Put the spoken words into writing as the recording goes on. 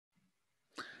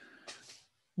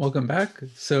Welcome back.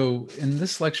 So in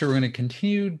this lecture, we're going to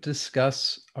continue to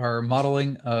discuss our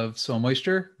modeling of soil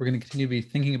moisture. We're going to continue to be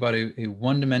thinking about a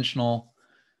one-dimensional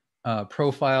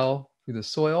profile through the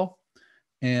soil.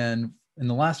 And in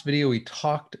the last video, we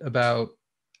talked about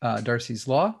Darcy's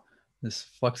law, this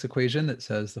flux equation that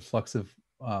says the flux of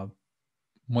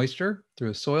moisture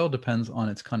through a soil depends on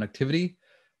its conductivity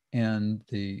and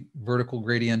the vertical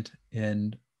gradient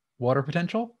in water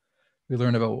potential. We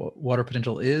learned about what water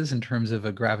potential is in terms of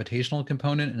a gravitational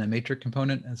component and a matrix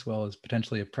component, as well as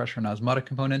potentially a pressure and osmotic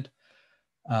component.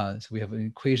 So we have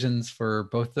equations for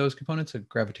both those components, a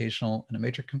gravitational and a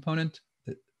matrix component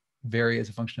that vary as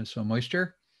a function of soil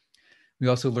moisture. We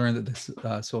also learned that this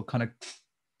soil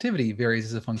conductivity varies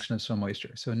as a function of soil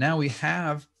moisture. So now we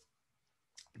have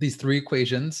these three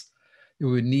equations that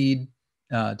we would need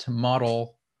to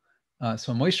model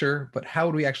soil moisture, but how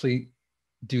would we actually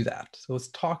do that? So let's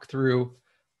talk through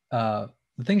the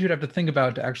things you'd have to think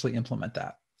about to actually implement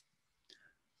that.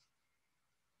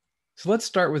 So let's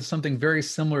start with something very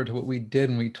similar to what we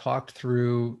did when we talked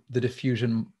through the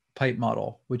diffusion pipe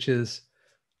model, which is,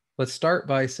 let's start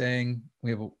by saying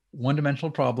we have a one-dimensional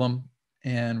problem,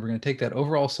 and we're going to take that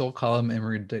overall soil column and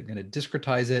we're going to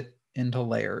discretize it into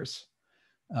layers,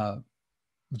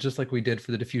 just like we did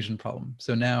for the diffusion problem.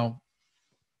 So now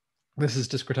this is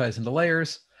discretized into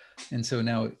layers. And so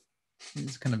now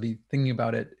it's going to be thinking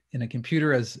about it in a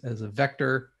computer as a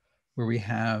vector where we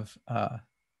have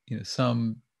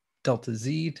some delta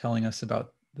z telling us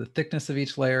about the thickness of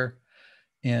each layer.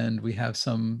 And we have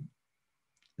some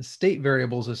state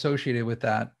variables associated with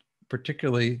that,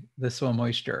 particularly the soil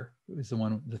moisture is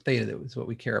the theta that is what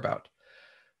we care about.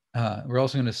 We're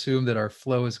also going to assume that our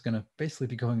flow is going to basically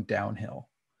be going downhill.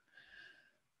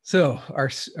 So our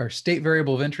state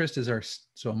variable of interest is our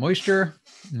soil moisture.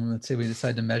 And let's say we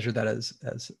decide to measure that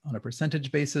as on a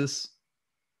percentage basis,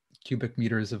 cubic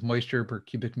meters of moisture per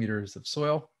cubic meters of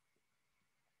soil.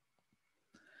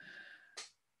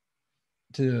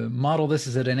 To model this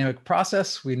as a dynamic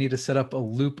process, we need to set up a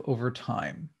loop over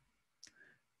time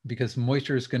because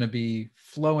moisture is going to be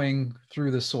flowing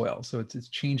through the soil. So it's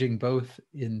changing both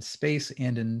in space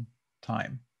and in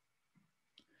time.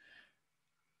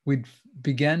 We'd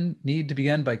need to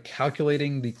begin by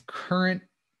calculating the current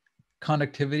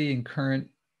conductivity and current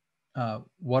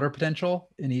water potential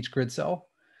in each grid cell,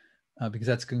 because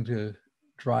that's going to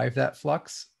drive that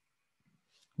flux.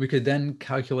 We could then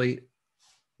calculate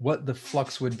what the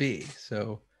flux would be.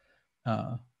 So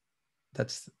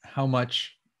that's how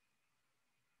much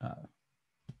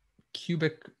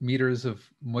cubic meters of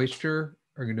moisture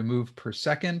are going to move per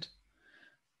second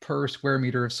per square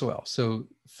meter of soil. So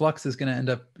flux is going to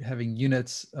end up having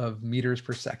units of meters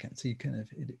per second. So you can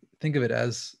think of it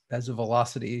as a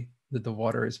velocity that the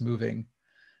water is moving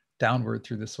downward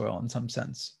through the soil in some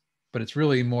sense. But it's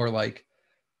really more like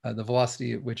the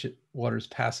velocity at which water is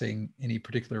passing any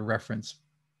particular reference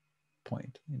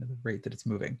point, the rate that it's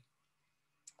moving.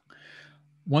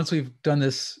 Once we've done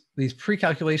these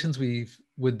pre-calculations, we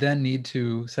would then need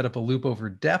to set up a loop over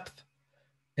depth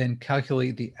and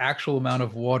calculate the actual amount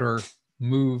of water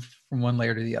moved from one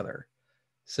layer to the other.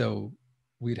 So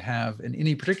we'd have, in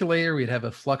any particular layer, we'd have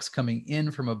a flux coming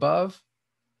in from above,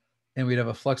 and we'd have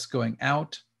a flux going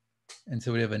out. And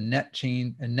so we'd have a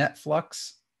net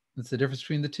flux. That's the difference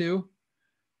between the two.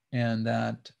 And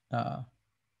that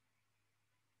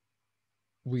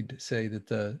we'd say that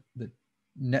the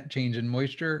net change in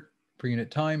moisture per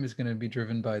unit time is going to be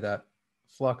driven by that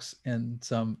flux and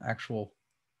some actual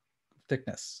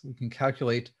thickness. We can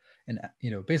calculate and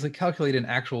basically calculate an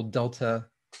actual delta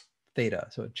theta,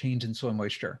 so a change in soil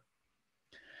moisture.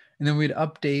 And then we'd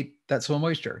update that soil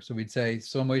moisture. So we'd say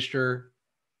soil moisture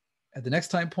at the next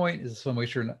time point is the soil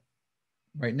moisture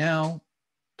right now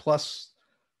plus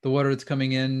the water that's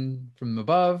coming in from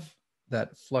above,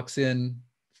 that flux in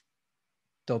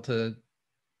delta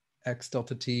x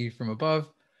delta t from above,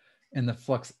 and the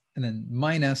flux, and then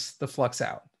minus the flux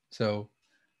out. So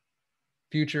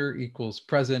future equals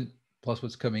present plus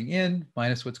what's coming in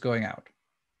minus what's going out.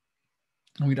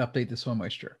 And we'd update the soil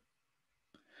moisture.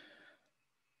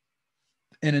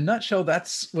 In a nutshell,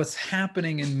 that's what's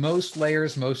happening in most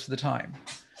layers most of the time.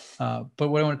 But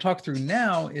what I want to talk through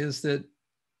now is that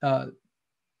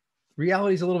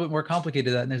reality is a little bit more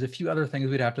complicated than that, and there's a few other things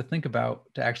we'd have to think about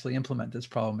to actually implement this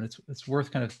problem. And it's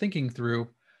worth kind of thinking through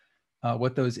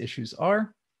what those issues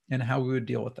are and how we would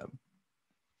deal with them.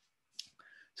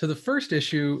 So the first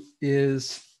issue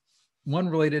is one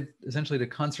related essentially to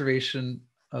conservation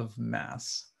of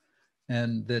mass,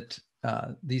 and that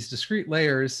these discrete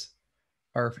layers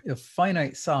are of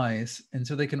finite size, and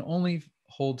so they can only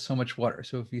hold so much water.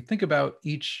 So if you think about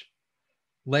each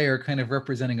layer kind of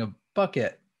representing a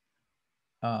bucket,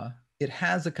 it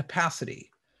has a capacity.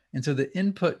 And so the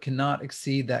input cannot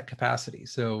exceed that capacity.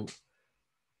 So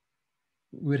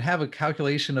we would have a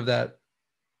calculation of that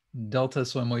delta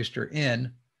soil moisture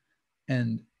in,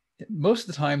 and most of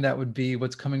the time that would be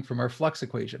what's coming from our flux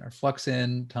equation. Our flux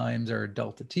in times our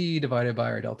delta T divided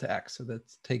by our delta X. So that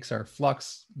takes our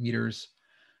flux meters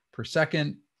per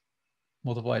second,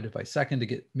 multiplied it by second to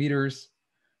get meters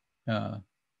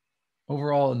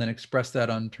overall, and then express that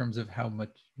on terms of how much,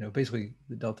 basically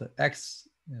the delta X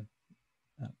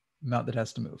amount that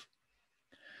has to move.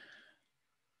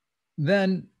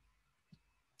 Then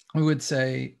we would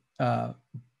say,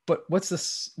 but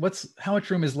how much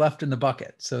room is left in the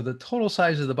bucket? So the total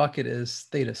size of the bucket is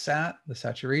theta sat, the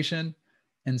saturation.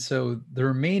 And so the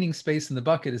remaining space in the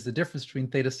bucket is the difference between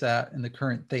theta sat and the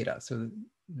current theta. So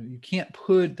you can't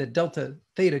put that delta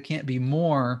theta can't be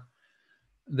more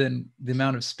than the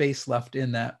amount of space left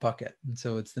in that bucket. And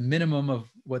so it's the minimum of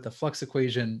what the flux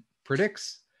equation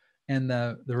predicts and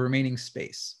the remaining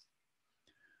space.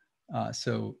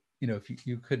 So,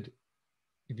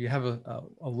 if you have a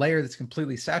layer that's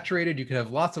completely saturated, you could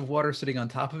have lots of water sitting on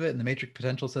top of it, and the matrix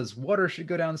potential says water should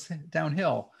go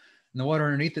downhill. And the water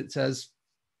underneath it says,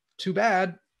 too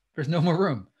bad, there's no more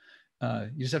room.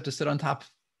 You just have to sit on top,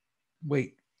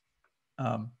 wait. We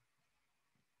have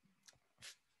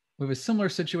a similar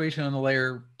situation on the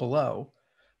layer below,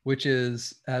 which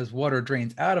is as water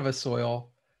drains out of a soil,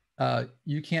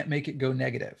 you can't make it go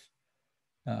negative.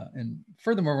 And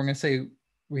furthermore, we're going to say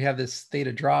we have this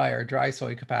theta dry, or dry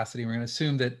soil capacity. We're going to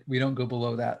assume that we don't go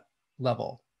below that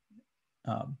level.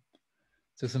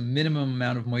 So some minimum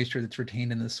amount of moisture that's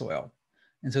retained in the soil.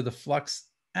 And so the flux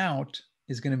out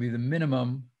is going to be the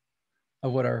minimum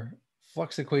of what our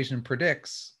flux equation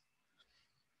predicts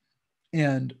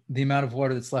and the amount of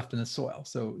water that's left in the soil.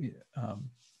 So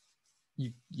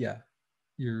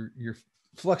your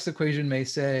flux equation may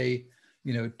say,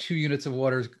 2 units of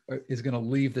water is going to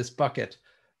leave this bucket.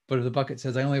 But if the bucket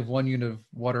says I only have 1 unit of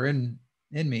water in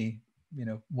me,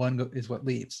 1 is what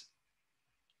leaves.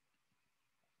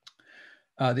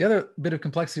 The other bit of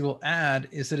complexity we'll add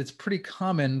is that it's pretty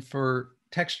common for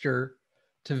texture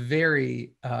to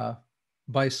vary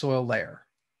by soil layer.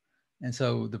 And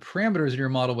so the parameters in your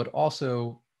model would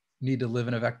also need to live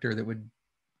in a vector that would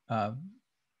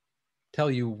tell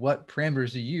you what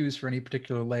parameters to use for any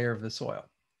particular layer of the soil.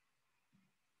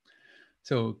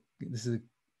 So this is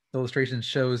illustration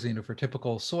shows, for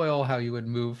typical soil, how you would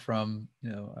move from,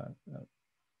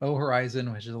 O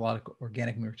horizon, which is a lot of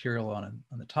organic material on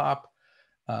the top,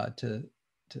 to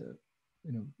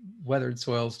weathered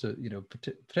soils, to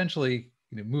potentially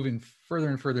moving further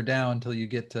and further down until you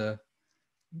get to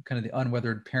kind of the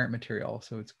unweathered parent material.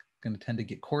 So it's going to tend to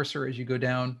get coarser as you go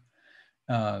down,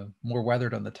 more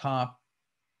weathered on the top.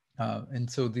 And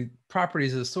so the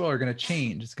properties of the soil are going to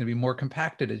change. It's going to be more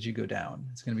compacted as you go down.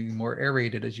 It's going to be more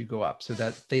aerated as you go up. So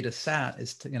that theta sat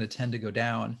is going to tend to go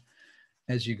down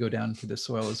as you go down through the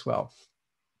soil as well.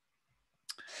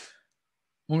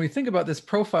 When we think about this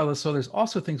profile of the soil, there's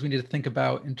also things we need to think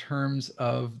about in terms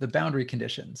of the boundary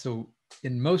condition. So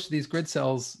in most of these grid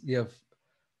cells, you have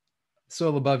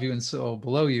soil above you and soil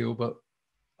below you, but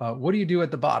what do you do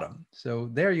at the bottom? So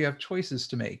there you have choices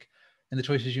to make. And the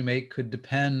choices you make could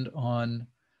depend on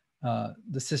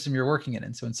the system you're working in.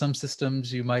 And so in some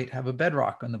systems, you might have a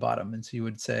bedrock on the bottom. And so you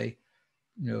would say,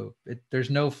 there's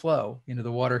no flow. The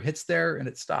water hits there and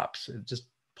it stops. It just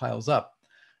piles up.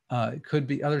 It could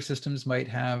be other systems might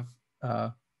have,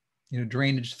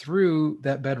 drainage through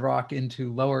that bedrock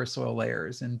into lower soil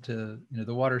layers, into,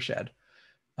 the watershed.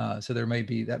 So that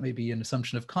may be an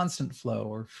assumption of constant flow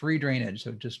or free drainage.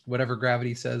 So just whatever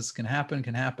gravity says can happen,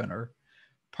 or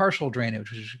partial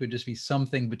drainage, which could just be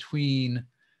something between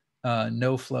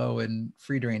no flow and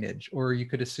free drainage. Or you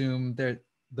could assume that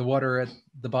the water at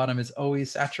the bottom is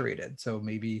always saturated. So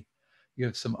maybe you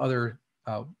have some other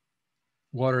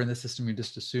water in the system, you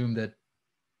just assume that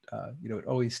it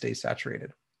always stays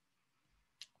saturated.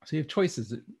 So you have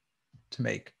choices to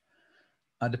make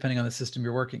depending on the system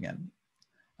you're working in.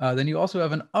 Then you also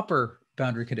have an upper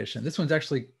boundary condition. This one's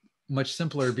actually much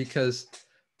simpler because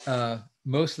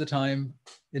most of the time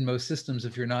in most systems,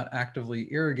 if you're not actively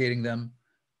irrigating them,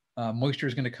 moisture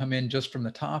is going to come in just from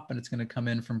the top, and it's going to come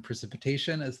in from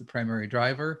precipitation as the primary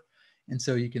driver. And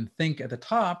so you can think at the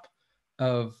top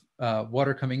of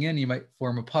water coming in, you might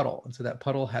form a puddle. And so that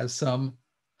puddle has some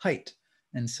height.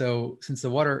 And so since the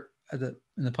water in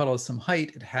the puddle has some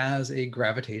height, it has a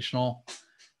gravitational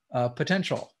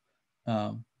potential.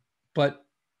 But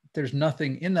there's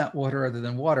nothing in that water other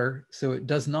than water, so it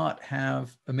does not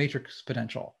have a matrix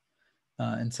potential.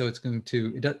 And so it's going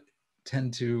to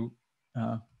tend to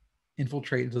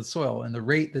infiltrate into the soil. And the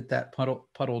rate that that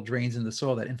puddle drains in the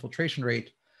soil, that infiltration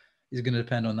rate, is going to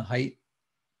depend on the height,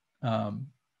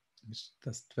 which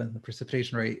does depend on the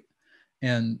precipitation rate,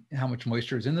 and how much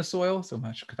moisture is in the soil, so how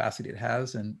much capacity it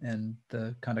has, and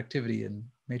the conductivity and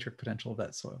matrix potential of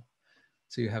that soil.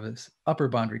 So you have this upper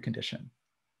boundary condition.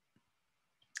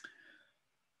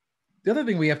 The other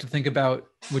thing we have to think about,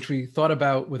 which we thought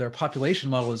about with our population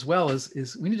model as well,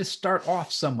 is we need to start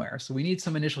off somewhere. So we need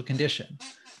some initial condition.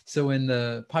 So in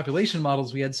the population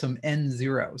models, we had some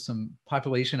N0, some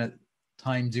population at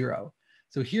time 0.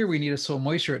 So here we need a soil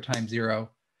moisture at time 0,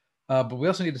 but we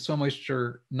also need a soil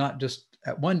moisture not just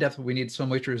at one depth, but we need soil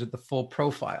moisture is at the full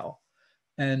profile.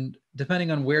 And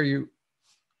depending on where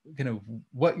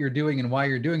what you're doing and why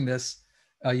you're doing this,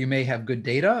 you may have good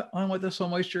data on what the soil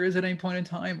moisture is at any point in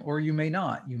time, or you may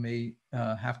not. You may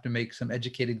have to make some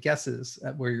educated guesses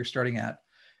at where you're starting at.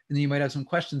 And then you might have some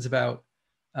questions about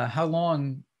how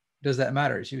long does that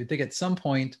matter? So you would think at some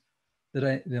point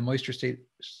that the moisture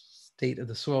state of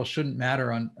the soil shouldn't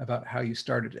matter about how you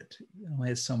started it. It only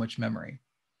has so much memory.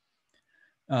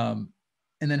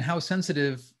 And then how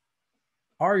sensitive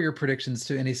are your predictions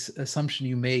to any assumption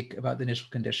you make about the initial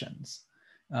conditions?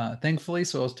 Thankfully,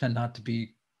 soils tend not to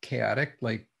be chaotic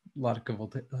like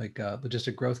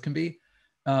logistic growth can be,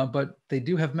 but they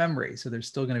do have memory. So there's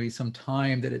still going to be some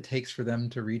time that it takes for them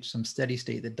to reach some steady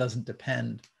state that doesn't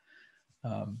depend.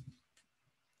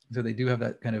 So they do have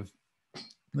that kind of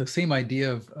the same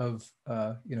idea of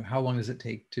how long does it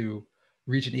take to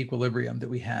reach an equilibrium that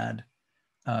we had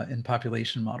in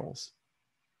population models.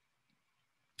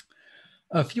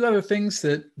 A few other things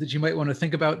that you might want to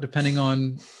think about depending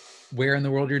on where in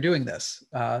the world you're doing this.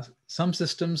 Some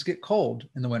systems get cold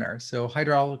in the winter, so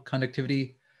hydraulic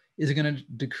conductivity is going to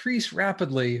decrease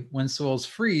rapidly when soils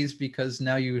freeze, because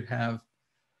now you have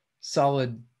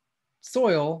solid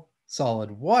soil, solid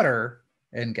water,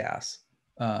 and gas,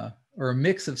 or a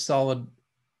mix of solid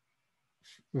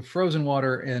frozen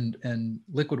water and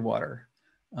liquid water.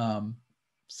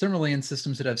 Similarly, in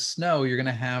systems that have snow, you're going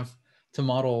to have to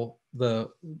model the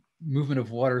movement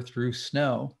of water through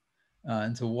snow.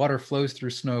 And so water flows through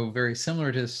snow very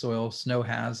similar to soil. Snow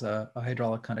has a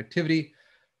hydraulic conductivity,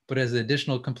 but has the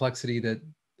additional complexity that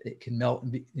it can melt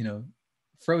and be,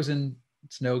 frozen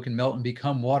snow can melt and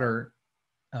become water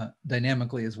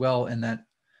dynamically as well. And that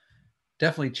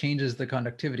definitely changes the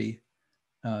conductivity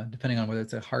depending on whether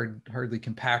it's a hardly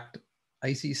compact,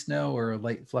 icy snow or a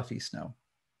light, fluffy snow.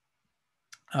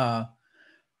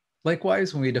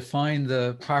 Likewise, when we define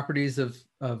the properties of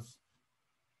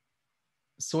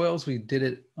soils, we did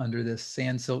it under this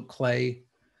sand, silt, clay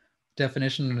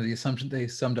definition under the assumption they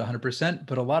sum to 100%,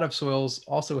 but a lot of soils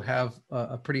also have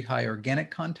a pretty high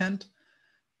organic content.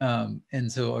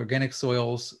 And so organic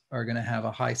soils are going to have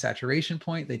a high saturation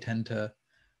point. They tend to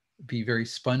be very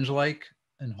sponge-like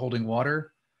and holding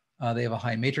water. They have a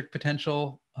high matrix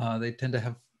potential. They tend to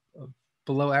have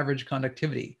below average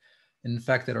conductivity. In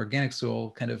fact, that organic soil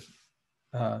kind of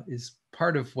is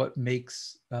part of what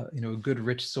makes a good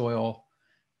rich soil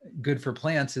good for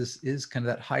plants is kind of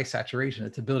that high saturation,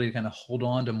 its ability to kind of hold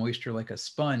on to moisture like a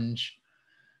sponge,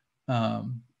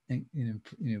 and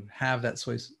have that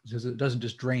soil so it doesn't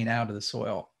just drain out of the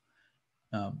soil.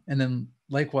 And then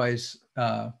likewise,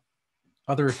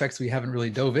 other effects we haven't really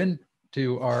dove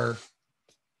into are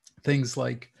things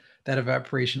like that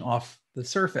evaporation off the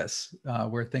surface,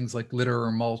 where things like litter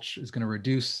or mulch is going to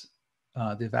reduce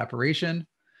the evaporation.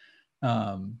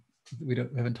 We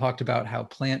haven't talked about how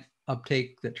plant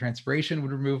uptake, that transpiration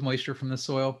would remove moisture from the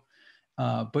soil,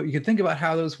 but you could think about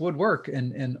how those would work,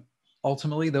 and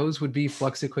ultimately those would be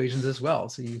flux equations as well.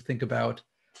 So you think about,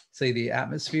 say, the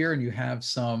atmosphere, and you have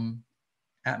some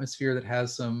atmosphere that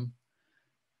has some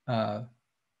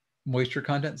moisture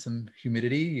content, some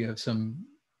humidity. You have some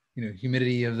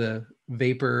humidity of the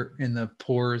vapor in the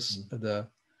pores of the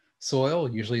soil,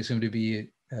 usually assumed to be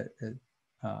at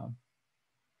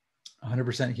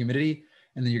 100% humidity.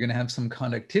 And then you're going to have some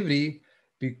conductivity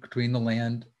between the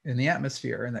land and the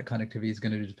atmosphere. And that conductivity is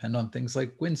going to depend on things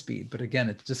like wind speed. But again,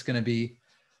 it's just going to be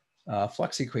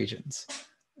flux equations.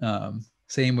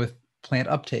 Same with plant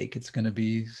uptake. It's going to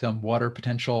be some water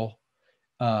potential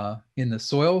in the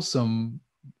soil, some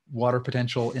water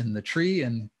potential in the tree,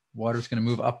 and water is going to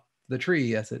move up the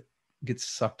tree as it gets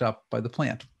sucked up by the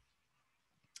plant.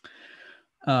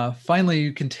 Finally,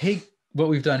 you can take what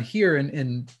we've done here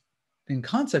in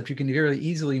concept, you can very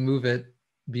easily move it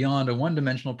beyond a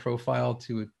one-dimensional profile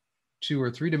to a 2-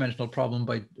 or 3-dimensional problem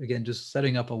by, again, just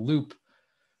setting up a loop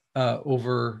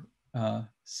over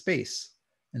space.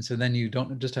 And so then you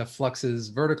don't just have fluxes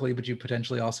vertically, but you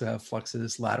potentially also have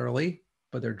fluxes laterally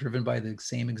but they're driven by the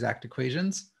same exact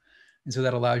equations. And so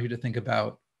that allows you to think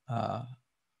about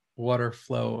water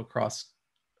flow across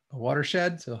a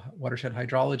watershed, so watershed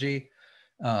hydrology.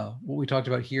 What we talked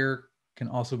about here can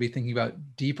also be thinking about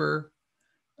deeper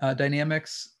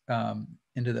dynamics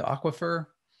into the aquifer.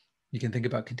 You can think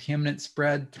about contaminant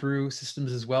spread through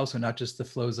systems as well. So not just the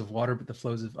flows of water, but the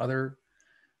flows of other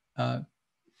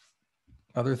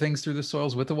things through the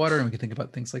soils with the water. And we can think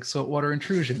about things like saltwater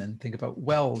intrusion and think about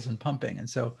wells and pumping. And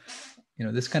so, you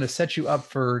know, this kind of sets you up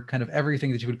for kind of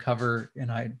everything that you would cover in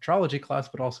hydrology class,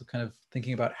 but also kind of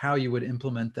thinking about how you would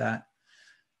implement that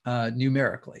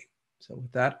numerically. So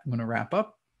with that, I'm going to wrap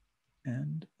up,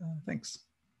 and thanks.